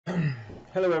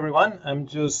Hello everyone, I'm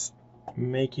just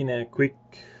making a quick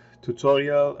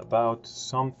tutorial about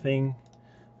something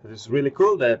that is really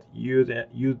cool, that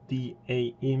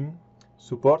UDIM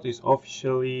support is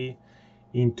officially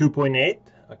in 2.8,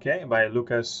 okay, by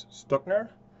Lukas Stokner.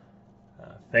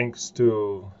 Thanks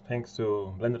to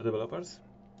Blender developers.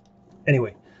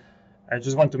 Anyway, I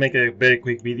just want to make a very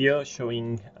quick video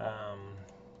showing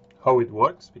how it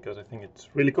works, because I think it's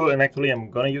really cool, and actually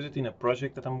I'm gonna use it in a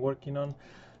project that I'm working on.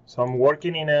 So I'm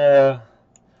working in a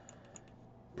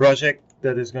project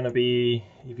that is going to be,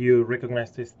 if you recognize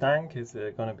this tank, is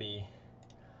going to be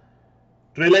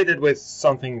related with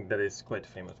something that is quite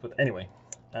famous. But anyway,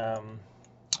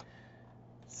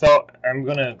 so I'm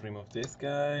going to remove this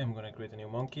guy. I'm going to create a new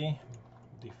monkey,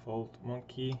 default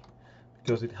monkey,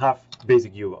 because it have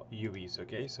basic UVs.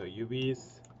 Okay, so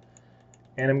UVs,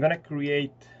 and I'm going to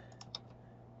create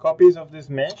copies of this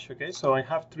mesh. Okay, so I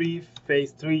have three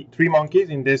monkeys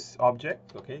in this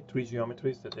object. Okay, three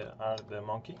geometries that are the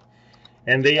monkey,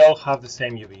 and they all have the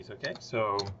same UVs. Okay,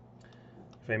 so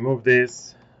if I move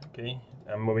this, okay,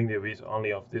 I'm moving the UVs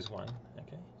only of this one.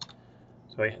 Okay,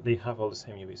 so they have all the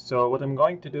same UVs. So what I'm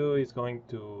going to do is going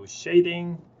to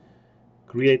shading,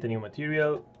 create a new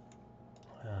material,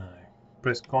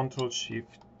 press Ctrl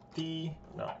Shift T,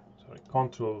 no, sorry,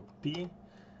 Ctrl T,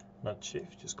 not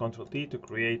Shift, just Ctrl T to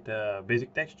create a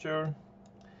basic texture.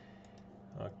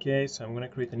 Okay, so I'm going to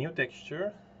create a new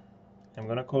texture. I'm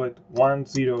going to call it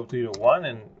 1001,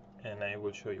 and I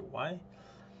will show you why.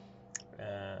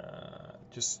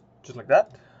 Just like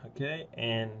that. Okay,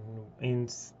 and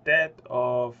instead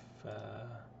of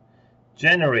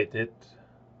generate it,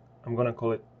 I'm going to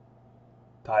call it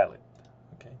tile it.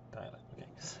 Okay, tile it. Okay,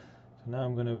 so now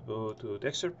I'm going to go to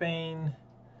texture pane.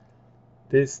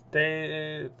 This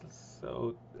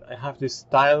so I have this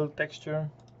tile it texture.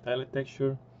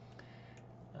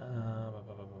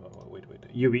 Wait,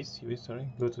 UVs, sorry.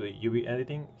 Go to the UV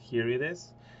editing. Here it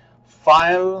is.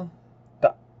 File,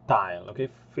 tile. Okay,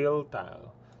 fill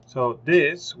tile. So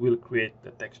this will create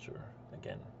the texture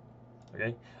again.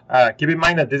 Okay. Keep in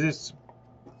mind that this is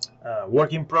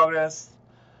work in progress.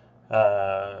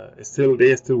 They're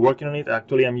still working on it.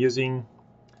 Actually, I'm using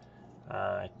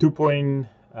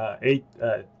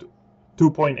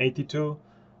 2.82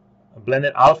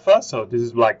 Blender Alpha, so this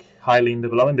is like highly in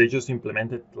development. They just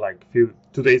implemented like 2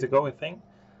 days ago, I think.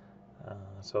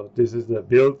 So this is the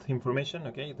build information,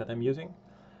 okay, that I'm using.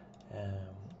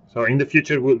 So in the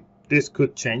future, this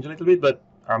could change a little bit, but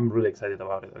I'm really excited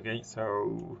about it. Okay,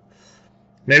 so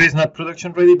maybe it's not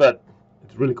production ready, but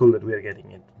it's really cool that we are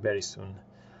getting it very soon.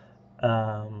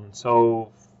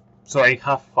 So I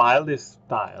have filed this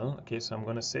tile. Okay, so I'm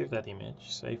gonna save that image.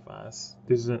 Save as.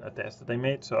 This is a test that I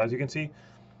made. So as you can see,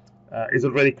 it's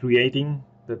already creating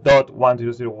the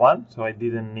 .1001. So I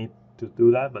didn't need to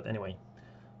do that. But anyway,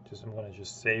 I'm gonna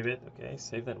just save it. Okay,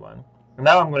 save that one. And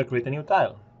now I'm gonna create a new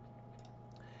tile.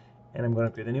 And I'm gonna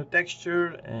create a new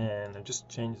texture, and I just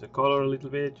change the color a little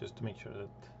bit just to make sure that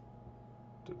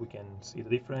we can see the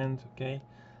difference. Okay,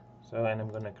 so and I'm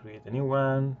gonna create a new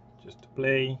one just to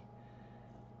play.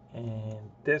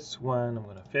 And this one I'm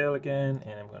gonna fail again,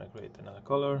 and I'm gonna create another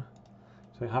color.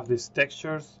 So I have these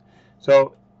textures.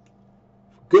 So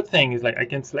good thing is, like, I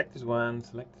can select this one,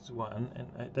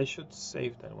 and I should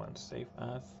save that one. Save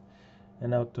as,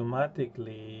 and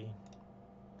automatically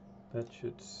that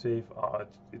should save. Oh,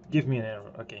 it gives me an error.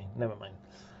 Okay, never mind.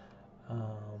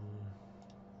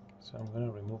 So I'm gonna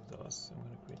remove those. I'm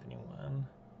gonna create a new one,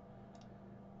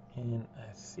 and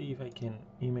I see if I can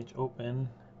image open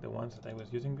the ones that I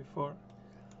was using before.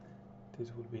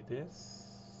 This would be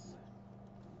this.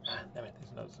 Damn it,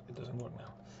 it doesn't work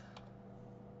now.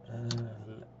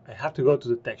 I have to go to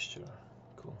the texture.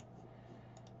 Cool.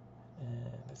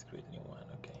 And let's create a new one.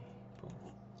 Okay, boom.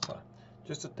 So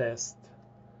just to test.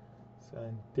 So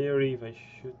in theory, if I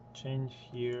should change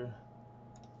here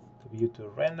to view to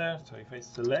render. So if I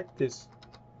select this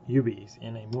UVs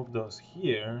and I move those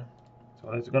here, so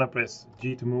I'm gonna press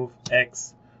G to move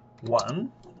X1.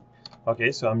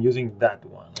 Okay, so I'm using that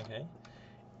one. Okay,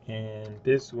 and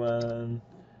this one.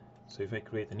 So if I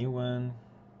create a new one,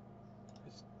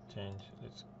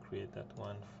 let's create that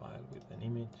one file with an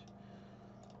image.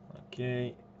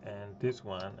 Okay, and this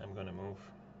one I'm gonna move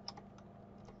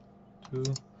to.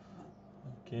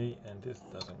 Okay, and this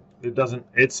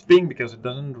it's pink because it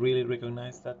doesn't really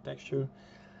recognize that texture.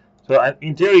 So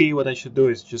in theory, what I should do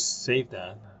is just save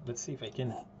that. Let's see if I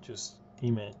can just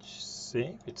image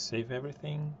save. It save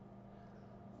everything.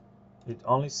 It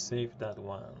only saved that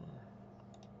one.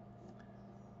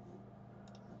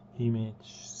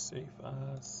 Image save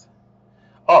as.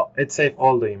 Oh, it saved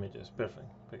all the images. Perfect.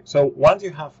 So once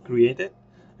you have created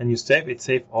and you save, it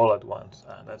saves all at once.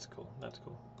 That's cool. That's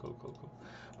cool. Cool.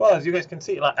 Well, as you guys can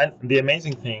see, and the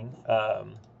amazing thing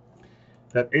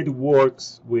that it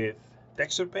works with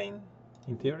texture paint.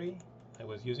 In theory, I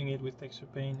was using it with texture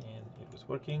paint and it was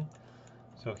working.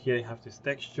 So here I have this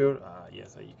texture.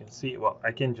 Yes, you can see. Well,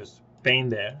 I can just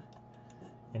paint there,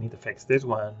 and it affects this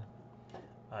one.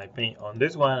 I paint on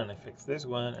this one, and it affects this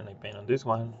one, and I paint on this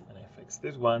one, and it affects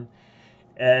this one,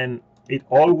 and it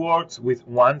all works with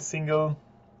one single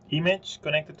image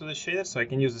connected to the shader. So I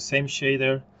can use the same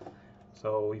shader.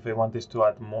 So if I want this to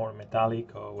add more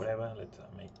metallic or whatever, let's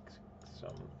make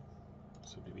some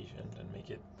subdivisions and make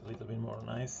it a little bit more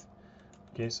nice.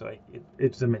 Okay, so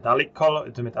it's a metallic color,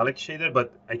 it's a metallic shader,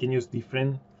 but I can use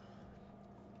different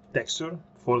texture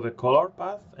for the color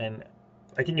path, and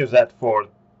I can use that for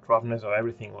roughness or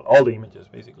everything, or all the images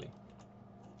basically,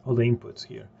 all the inputs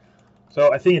here.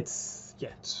 So I think it's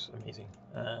amazing,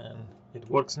 and it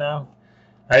works now.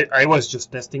 I was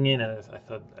just testing it, and I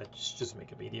thought I'd just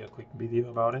make a quick video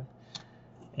about it.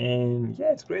 And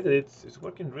yeah, it's great. It's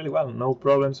working really well. No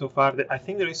problem so far. I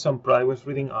think there is some. I was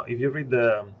reading. If you read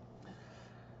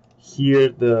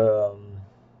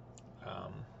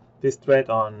this thread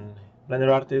on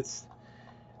Blender artists,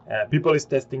 people is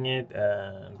testing it.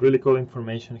 Really cool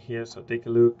information here. So take a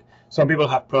look. Some people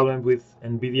have problems with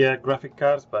NVIDIA graphic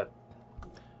cards, but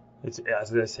it's,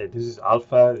 as I said, this is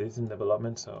alpha. It's in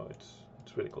development, so it's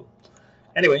really cool.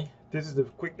 Anyway, this is the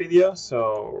quick video.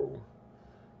 So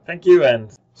thank you. And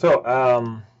so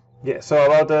so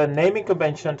about the naming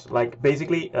conventions, like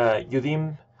basically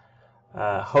UDIM,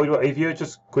 if you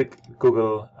just quick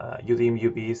Google UDIM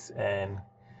UVs, and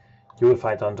you will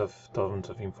find tons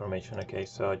of information. Okay,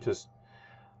 so just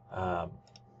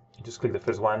click the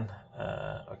first one.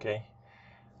 Okay,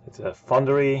 it's a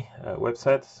Foundry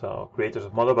website, so creators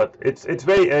of model, but it's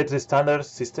a standard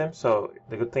system. So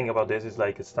the good thing about this is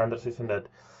like a standard system that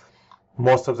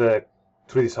most of the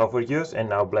 3D software use, and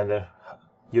now Blender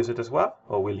use it as well,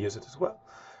 or will use it as well.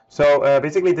 So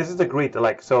basically this is the grid,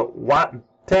 like, so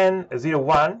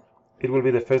 1001 it will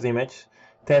be the first image,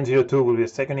 1002 will be the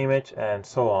second image, and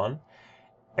so on.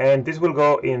 And this will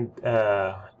go in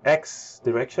X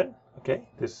direction, okay,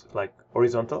 this like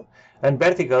horizontal, and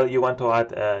vertical you want to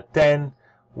add 10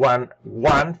 1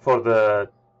 1 for the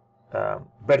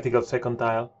vertical second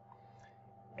tile.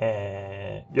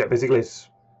 And yeah, basically it's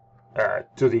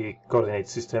 2D coordinate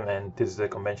system, and this is the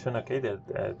convention, okay,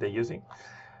 that they're using.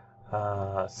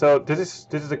 So this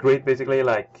is the grid, basically,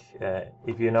 like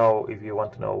if you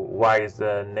want to know why is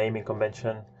the naming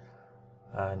convention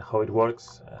and how it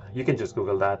works, you can just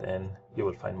Google that and you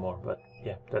will find more. But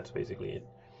yeah, that's basically it.